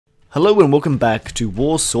Hello and welcome back to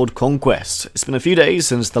Warsword Conquest. It's been a few days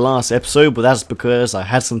since the last episode, but that's because I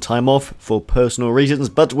had some time off for personal reasons,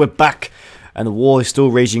 but we're back, and the war is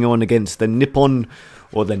still raging on against the Nippon,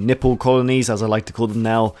 or the Nipple colonies as I like to call them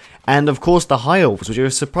now, and of course the High Elves, which are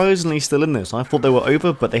surprisingly still in this. I thought they were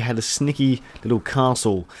over, but they had a sneaky little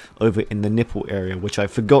castle over in the Nipple area, which I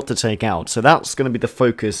forgot to take out, so that's going to be the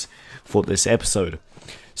focus for this episode.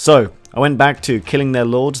 So, I went back to killing their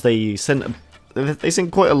lords. They sent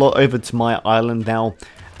quite a lot over to my island now.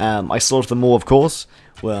 I slaughtered them all, of course,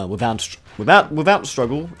 well, without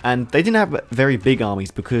struggle, and they didn't have very big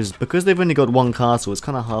armies because they've only got one castle. It's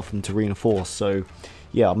kind of hard for them to reinforce. So,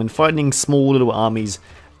 yeah, I've been fighting small little armies,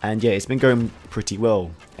 and yeah, it's been going pretty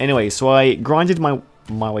well. Anyway, so I grinded my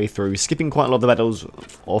way through, skipping quite a lot of the battles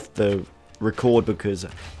off the record because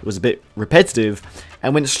it was a bit repetitive,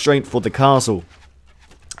 and went straight for the castle.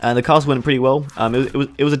 And the castle went pretty well.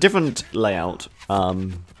 It was a different layout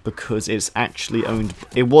because it's actually owned.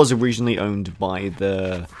 It was originally owned by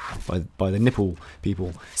the Nipple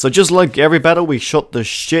people. So just like every battle, we shot the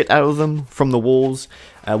shit out of them from the walls.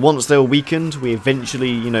 Once they were weakened, we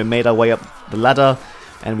eventually, made our way up the ladder,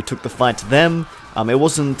 and we took the fight to them. It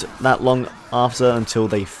wasn't that long after until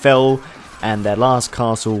they fell, and their last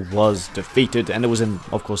castle was defeated, and it was in,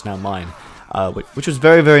 of course, now mine, which was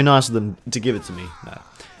very, very nice of them to give it to me.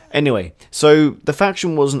 Anyway, so the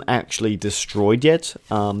faction wasn't actually destroyed yet.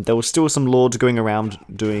 There was still some lords going around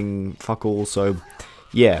doing fuck all, so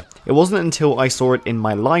yeah. It wasn't until I saw it in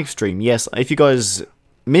my live stream. Yes, if you guys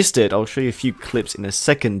missed it, I'll show you a few clips in a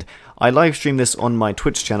second. I live streamed this on my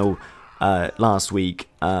Twitch channel last week,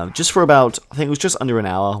 just for about, I think it was just under an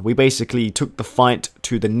hour. We basically took the fight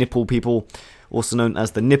to the Nipple people, also known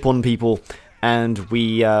as the Nippon people. And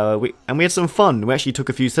we had some fun. We actually took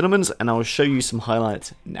a few settlements, and I'll show you some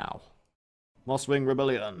highlights now. Mosswing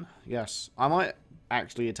Rebellion. Yes, I might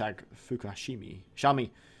actually attack Fukushima.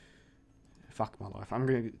 Shami. Fuck my life. I'm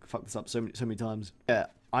gonna fuck this up so many times. Yeah,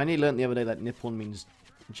 I only learned the other day that Nippon means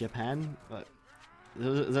Japan. But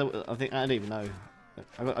I think I don't even know.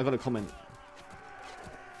 I got a comment.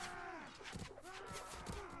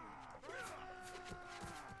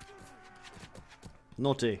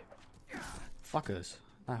 Naughty. Fuckers.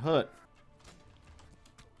 That hurt.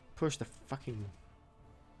 Push the fucking...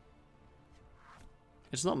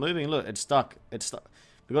 It's not moving, look, it's stuck. It's stuck.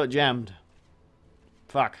 We got it jammed.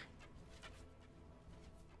 Fuck.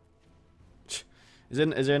 Is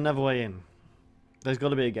there another way in? There's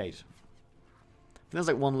got to be a gate. There's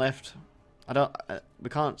like one left. We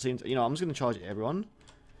can't seem to... I'm just going to charge it, everyone.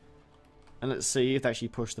 And let's see if they actually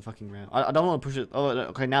push the fucking round. I don't want to push it. Oh,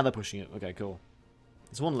 okay, now they're pushing it. Okay, cool.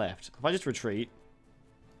 There's one left. If I just retreat...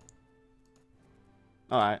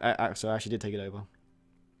 Alright, so I actually did take it over.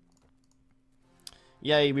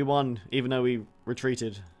 Yay, we won, even though we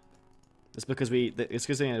retreated. It's because they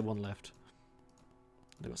only had one left.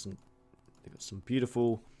 They got some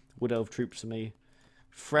beautiful Wood Elf troops for me.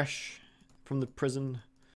 Fresh from the prison.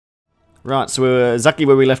 Right, so we're exactly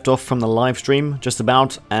where we left off from the live stream, just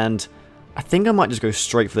about, and I think I might just go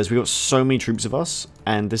straight for this. We've got so many troops of us,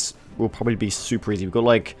 and this will probably be super easy. We've got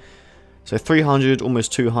like... So 300,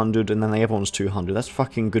 almost 200, and then the other one's 200. That's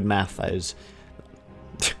fucking good math, that is.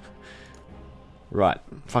 Right,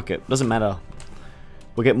 fuck it. Doesn't matter.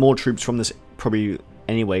 We'll get more troops from this probably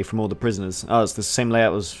anyway, from all the prisoners. Oh, it's the same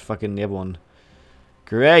layout as fucking the other one.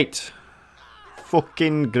 Great.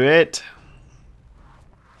 Fucking great.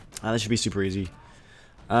 This should be super easy.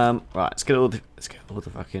 Right, let's get all the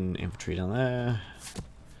fucking infantry down there.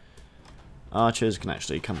 Archers can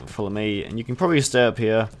actually come and follow me, and you can probably stay up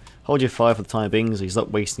here. Hold your fire for the time being, so he's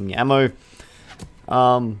not wasting your ammo.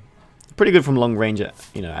 Pretty good from long range,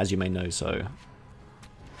 as you may know, so...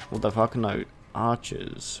 What the fuck? No.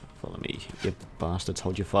 Archers, follow me, you bastards,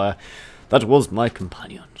 hold your fire. That was my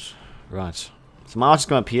companions. Right. So my archers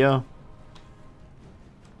come up here.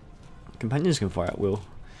 Companions can fire at will.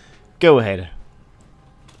 Go ahead.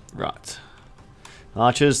 Right.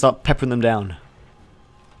 Archers, start peppering them down.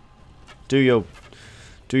 Do your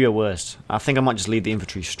worst. I think I might just lead the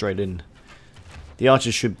infantry straight in. The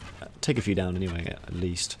archers should take a few down anyway, at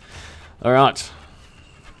least. Alright.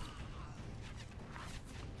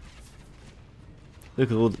 Look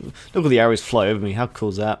at all the arrows fly over me. How cool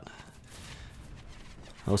is that?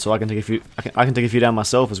 Also, I can take a few. I can take a few down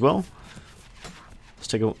myself as well. Let's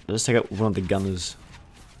take out one of the gunners.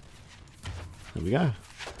 There we go.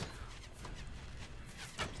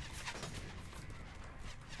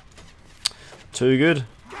 Too good.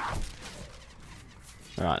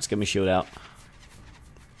 Alright, let's get my shield out.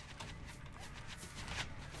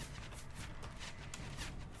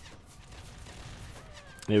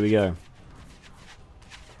 Here we go.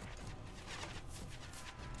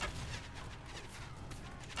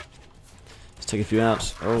 Take a few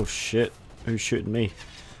out. Oh shit. Who's shooting me?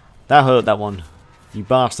 That hurt, that one. You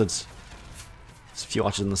bastards. There's a few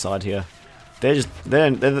archers on the side here. They're just, they're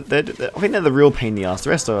I think they're the real pain in the ass. The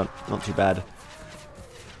rest are not too bad.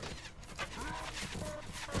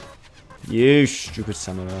 You stupid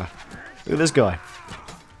samurai. Look at this guy.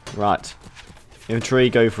 Right. Infantry,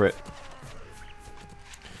 go for it.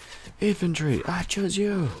 Infantry, I chose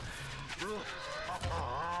you.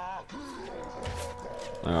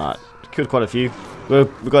 Alright, killed quite a few.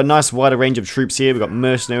 We've got a nice wider range of troops here. We've got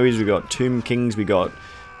mercenaries, we've got tomb kings, we've got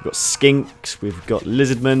skinks, we've got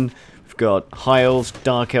lizardmen, we've got high elves,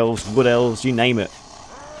 dark elves, wood elves, you name it.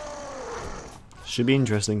 Should be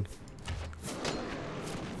interesting.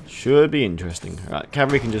 Should be interesting. Alright,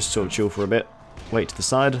 cavalry can just sort of chill for a bit. Wait to the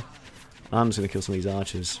side. I'm just going to kill some of these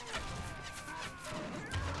archers.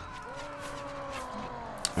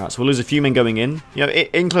 Alright, so we'll lose a few men going in. You know,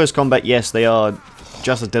 in close combat, yes, they are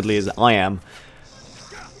just as deadly as I am.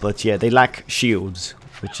 But yeah, they lack shields,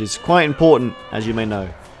 which is quite important, as you may know.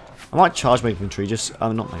 I might charge my infantry, just...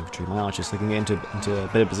 not my infantry, my archers, so they can get into a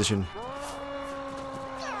better position.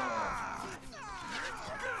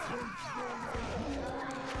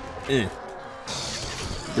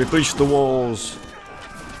 Repush the walls.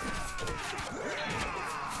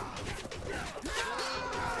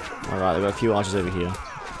 Alright, they've got a few archers over here.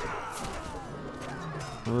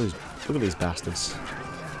 Look at these bastards.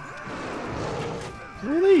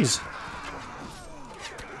 Look at these.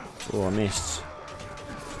 Oh, I missed.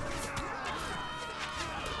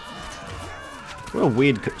 What a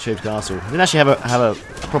weird shaped castle. I didn't actually have a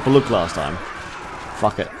proper look last time.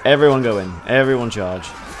 Fuck it. Everyone go in. Everyone charge.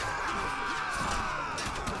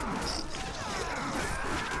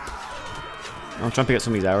 I'm trying to pick up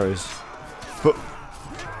some of these arrows.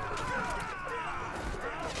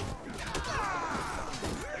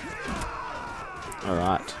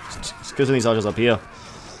 Alright. Let's go to these archers up here.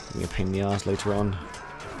 I'm gonna pain in the ass later on.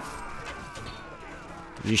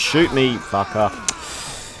 You shoot me, fucker.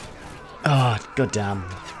 Ah, oh, goddamn.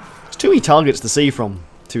 There's too many targets to see from,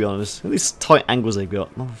 to be honest. At these tight angles they've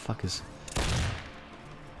got. Motherfuckers.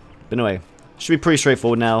 But anyway, should be pretty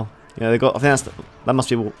straightforward now. You know, they got. I think that must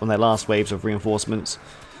be one of their last waves of reinforcements.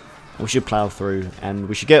 We should plow through, and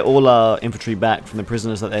we should get all our infantry back from the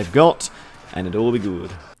prisoners that they've got, and it'll all be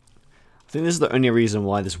good. I think this is the only reason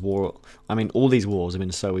why this war, I mean, all these wars have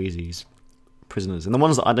been so easy, is prisoners. And the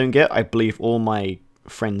ones that I don't get, I believe all my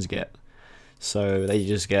friends get. So they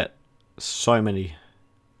just get so many.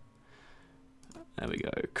 There we go,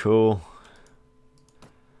 cool.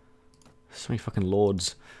 So many fucking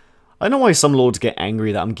lords. I don't know why some lords get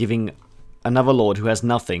angry that I'm giving another lord who has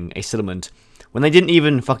nothing a settlement when they didn't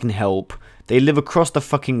even fucking help. They live across the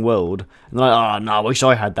fucking world, and they're like, oh no, I wish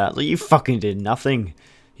I had that. Like, you fucking did nothing.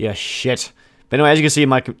 Yeah, shit. But anyway, as you can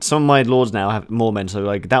see, some of my lords now have more men. So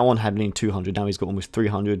like that one had nearly 200. Now he's got almost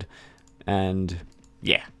 300. And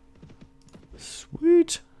yeah,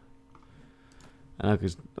 sweet.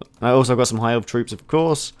 And I also got some high elf troops, of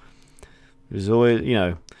course. There's always, you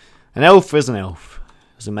know, an elf is an elf.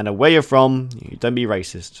 Doesn't matter where you're from. You don't be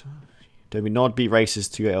racist. Don't not be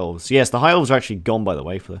racist to your elves. Yes, the high elves are actually gone, by the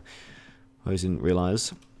way, for those who didn't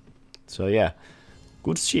realise. So yeah,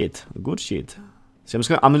 good shit. Good shit. So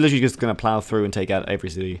I'm literally just gonna plow through and take out every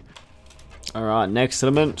city. Alright, next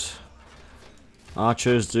settlement.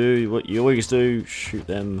 Archers do what you always do, shoot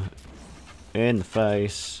them in the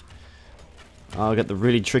face. I'll get the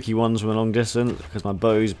really tricky ones from a long distance, because my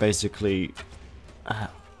bow's basically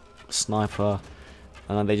sniper.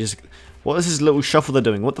 And then they just... What is this little shuffle they're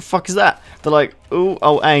doing? What the fuck is that? They're like, oh,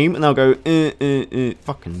 I'll aim, and they'll go,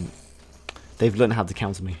 fucking... They've learned how to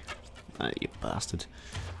counter me. You bastard.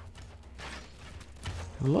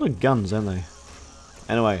 A lot of guns, aren't they?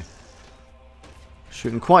 Anyway.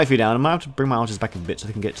 Shooting quite a few down. I might have to bring my archers back a bit so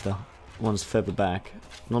they can get to the ones further back.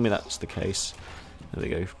 Normally that's the case. There we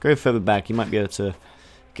go. Go further back. You might be able to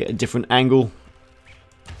get a different angle.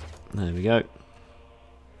 There we go.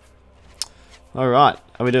 Alright.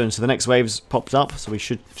 How are we doing? So the next wave's popped up. So we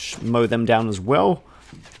should mow them down as well.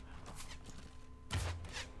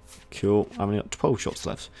 Cool. I've only got 12 shots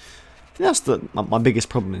left. I think that's my biggest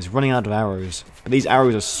problem is running out of arrows. But these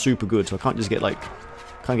arrows are super good, so I can't just get like,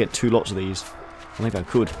 can't get 2 lots of these. I think I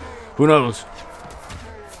could. Who knows?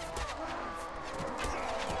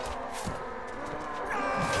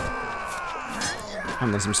 I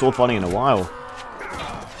haven't done some sword fighting in a while.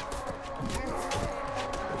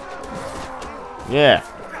 Yeah.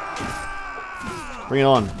 Bring it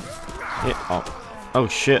on. Yeah. Oh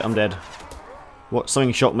shit, I'm dead. What?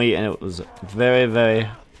 Something shot me and it was very, very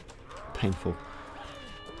painful.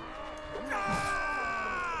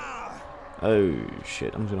 Oh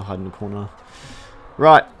shit, I'm just gonna hide in the corner.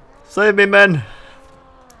 Right, save me, men!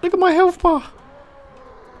 Look at my health bar!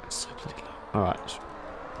 It's so bloody low. Alright.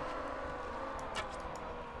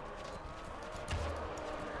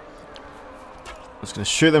 I'm just gonna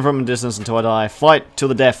shoot them from a distance until I die. Fight till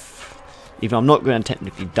the death. Even though I'm not gonna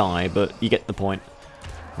technically die, but you get the point.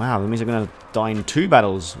 Wow, that means I'm gonna die in 2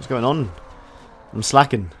 battles. What's going on? I'm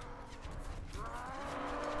slacking.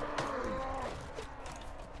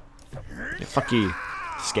 Yeah, fuck you,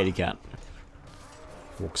 scaredy cat.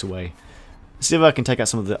 Walks away. Let's see if I can take out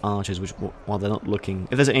some of the archers while they're not looking.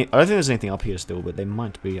 If there's any, I don't think there's anything up here still, but they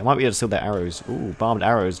might be. I might be able to steal their arrows. Ooh, barbed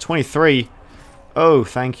arrows. 23. Oh,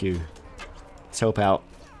 thank you. Let's help out.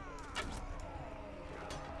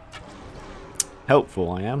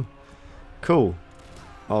 Helpful, I am. Cool.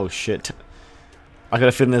 Oh shit. I got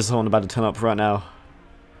a feeling there's someone about to turn up right now.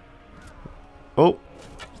 Oh.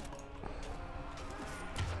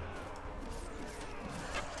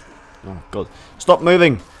 Oh god. Stop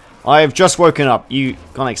moving! I have just woken up. You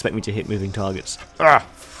can't expect me to hit moving targets. Ah!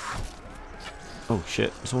 Oh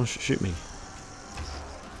shit. Someone shoot me.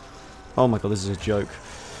 Oh my god, this is a joke.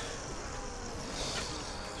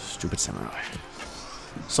 Stupid samurai.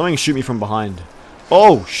 Something shoot me from behind.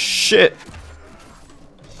 Oh shit!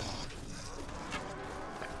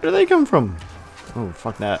 Where do they come from? Oh,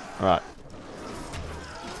 fuck that. Alright.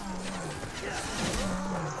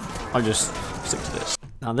 I'll just stick to this.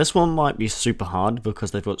 Now this one might be super hard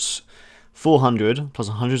because they've got 400 plus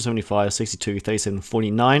 175, 62, 37,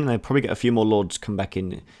 49. They'll probably get a few more lords come back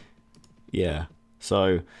in. Yeah.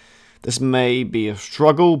 So this may be a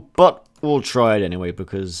struggle, but we'll try it anyway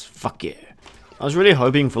because fuck yeah. I was really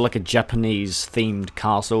hoping for like a Japanese themed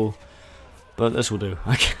castle, but this will do.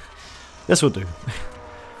 This will do.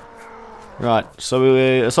 Right, so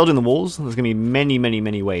we're assaulting the walls. There's going to be many, many,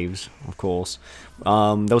 many waves, of course. There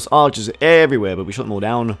was archers everywhere, but we shot them all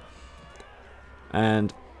down.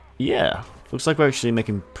 And, yeah, looks like we're actually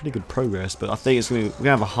making pretty good progress, but I think it's we're going to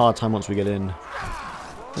have a hard time once we get in.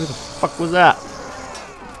 Who the fuck was that?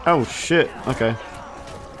 Oh, shit. Okay.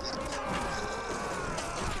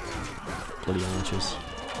 Bloody archers.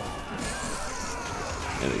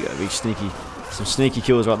 There we go, be sneaky. Some sneaky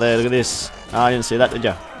kills right there, look at this. Ah, I didn't see that, did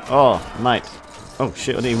ya? Oh, mate. Oh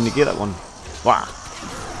shit, I didn't even get that one. Wow.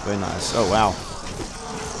 Very nice. Oh wow.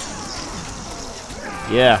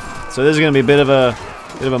 Yeah. So this is gonna be a bit of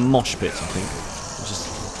a mosh pit, I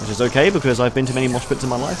think. Which is okay because I've been to many mosh pits in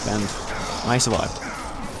my life and I survived.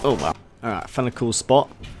 Oh wow. Alright, found a cool spot.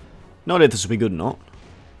 No idea if this will be good or not.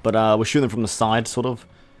 But we're shooting them from the side, sort of.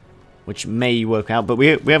 Which may work out, but we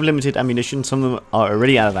have limited ammunition. Some of them are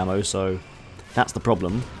already out of ammo, so that's the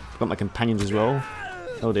problem. I've got my companions as well.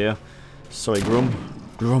 Oh dear. Sorry, Grum.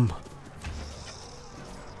 Grum.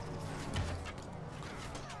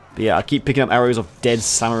 But yeah, I keep picking up arrows of dead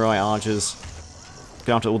samurai archers.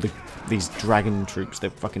 Go after all these dragon troops.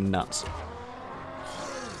 They're fucking nuts.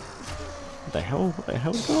 What the hell? What the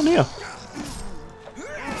hell is going on here?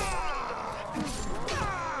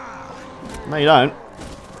 No, you don't.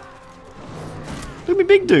 Look at me,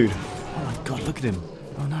 big dude. Oh my god, look at him.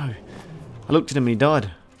 Oh no. I looked at him and he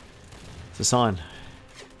died. It's a sign.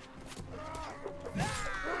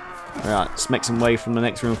 Alright, let's make some way from the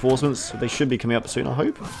next reinforcements. They should be coming up soon, I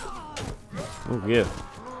hope. Oh, yeah.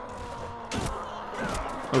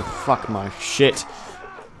 Oh, fuck my shit.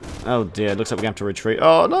 Oh, dear. Looks like we're going to have to retreat.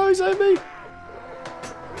 Oh, no, save me.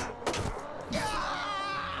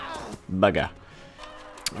 Bugger.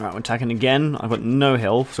 Alright, we're attacking again. I've got no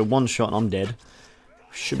health, so one shot and I'm dead.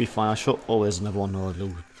 Should be fine. I shot. Oh, there's another one. Oh,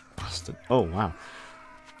 little bastard. Oh, wow.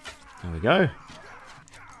 There we go.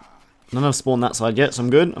 None have spawned that side yet, so I'm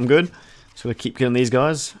good. I'm good. So we'll keep killing these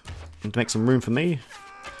guys and to make some room for me.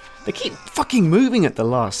 They keep fucking moving at the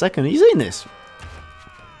last second. Are you seeing this?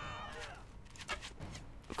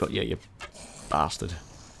 I've got yeah, you bastard.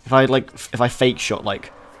 If I fake shot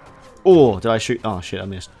like, oh, did I shoot? Oh shit, I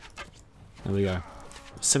missed. There we go.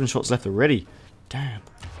 7 shots left already. Damn.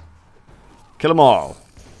 Kill them all.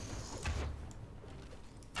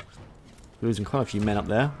 Losing quite a few men up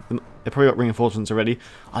there. They've probably got reinforcements already.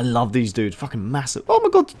 I love these dudes. Fucking massive. Oh my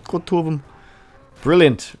god, got 2 of them.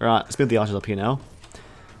 Brilliant. Right, let's build the archers up here now.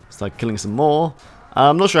 Start killing some more.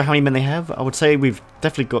 I'm not sure how many men they have. I would say we've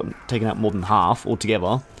definitely taken out more than half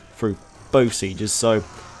altogether through both sieges. So,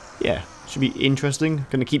 yeah, should be interesting.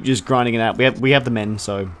 Gonna keep just grinding it out. We have the men,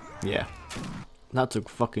 so yeah. That took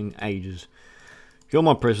fucking ages. You're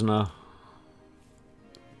my prisoner.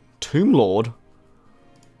 Tomb Lord.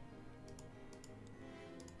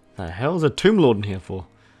 The hell's a Tomb Lord in here for?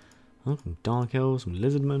 Oh, some Dark Elves, some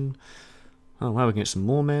Lizardmen. Oh wow, we can get some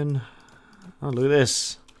more men. Oh, look at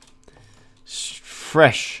this.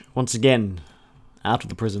 Fresh, once again, out of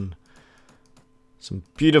the prison. Some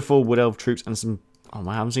beautiful Wood Elf troops and some... Oh,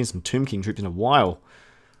 I haven't seen some Tomb King troops in a while.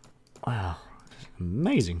 Wow,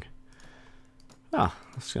 amazing. Ah,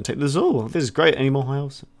 I'm just going to take this all. This is great. Any more high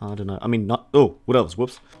elves? I don't know. I mean, not... Oh, Wood Elves,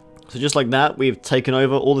 whoops. So just like that, we've taken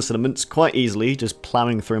over all the settlements quite easily, just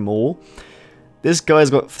plowing through them all. This guy's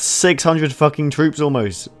got 600 fucking troops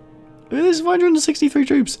almost. This is 563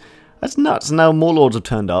 troops. That's nuts. Now more lords have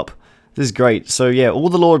turned up. This is great. So yeah, all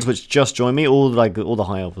the lords which just joined me, all the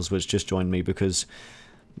high elves which just joined me because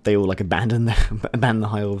they all like abandoned the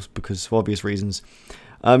high elves because of obvious reasons.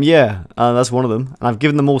 Yeah, that's one of them, and I've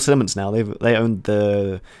given them all settlements now. They own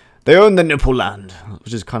the Nipple land,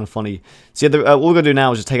 which is kind of funny. So yeah, all we're gonna do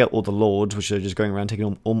now is just take out all the lords, which are just going around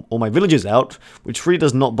taking all my villages out, which really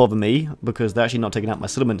does not bother me because they're actually not taking out my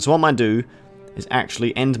settlement. So what I might do is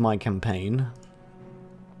actually end my campaign.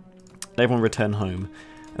 Let everyone return home,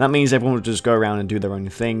 and that means everyone will just go around and do their own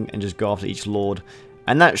thing and just go after each lord,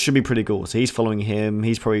 and that should be pretty cool. So he's following him.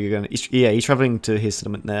 He's probably going. Yeah, he's traveling to his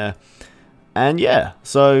settlement there. And yeah,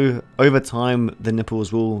 so over time the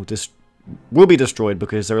Nipples will be destroyed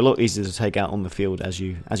because they're a lot easier to take out on the field, as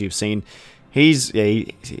you've seen. He's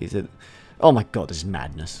oh my god, this is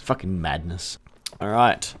madness, fucking madness. All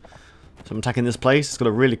right, so I'm attacking this place. It's got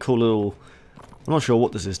a really cool little. I'm not sure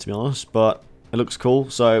what this is, to be honest, but it looks cool.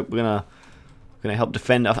 So we're gonna help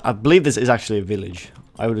defend. I believe this is actually a village.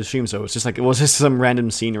 I would assume so. It's just like it was just some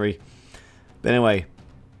random scenery. But anyway,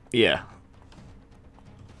 yeah.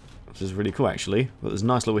 This is really cool, actually. Got this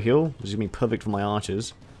nice little hill, which is going to be perfect for my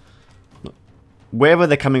archers. Wherever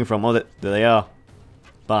they're coming from, oh, there they are.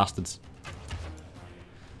 Bastards.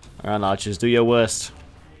 Alright, archers, do your worst.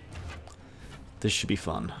 This should be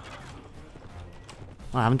fun.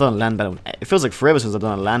 Oh, I haven't done a land battle. It feels like forever since I've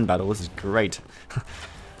done a land battle. This is great.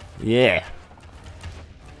 Yeah.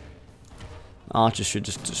 Archers should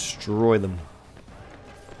just destroy them.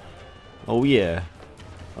 Oh, yeah.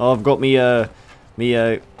 Oh, I've got me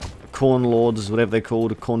corn lords, whatever they're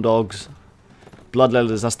called, corn dogs,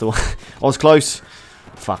 bloodletters. That's the one. I was close.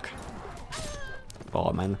 Fuck.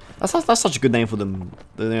 Oh man, that's such a good name for them.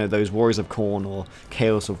 You know, those warriors of corn or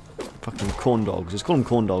chaos of fucking corn dogs. Just call them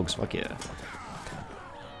corn dogs. Fuck yeah.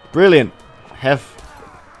 Brilliant, Heph.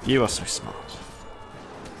 You are so smart.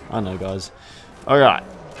 I know, guys. All right.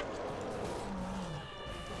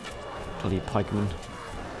 Bloody pikemen.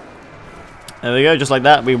 There we go. Just like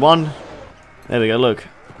that, we won. There we go. Look.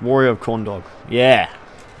 Warrior of Corn Dog. Yeah.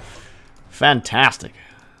 Fantastic.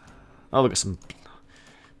 Oh, look at some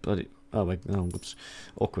bloody... Oh, wait. Oh, whoops.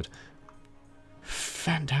 Awkward.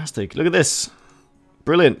 Fantastic. Look at this.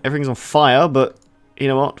 Brilliant. Everything's on fire, but you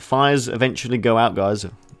know what? Fires eventually go out, guys.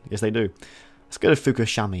 Yes, they do. Let's go to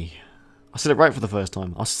Fukushima. I said it right for the first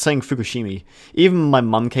time. I was saying Fukushima. Even my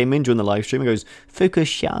mum came in during the live stream and goes,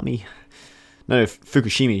 Fukushima. No,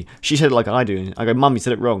 Fukushima. She said it like I do. I go, Mum, you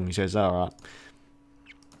said it wrong. She goes, alright.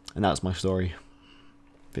 And that's my story.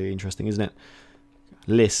 Very interesting, isn't it?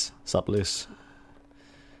 Liss. Sup, Liss.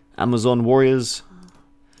 Amazon warriors.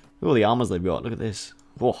 Look at all the armors they've got. Look at this.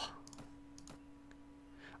 Whoa.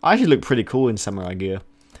 I actually look pretty cool in samurai gear.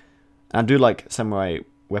 And I do like samurai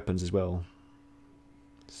weapons as well.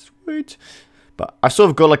 Sweet. But I sort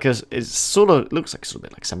of got like a... It sort of looks like sort of a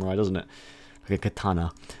bit like samurai, doesn't it? Like a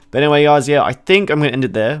katana. But anyway, guys, yeah, I think I'm going to end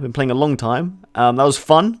it there. I've been playing a long time. That was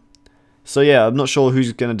fun. So yeah, I'm not sure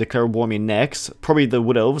who's going to declare war on me next. Probably the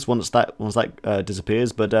Wood Elves once that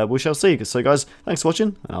disappears, but we shall see. So guys, thanks for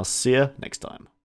watching, and I'll see you next time.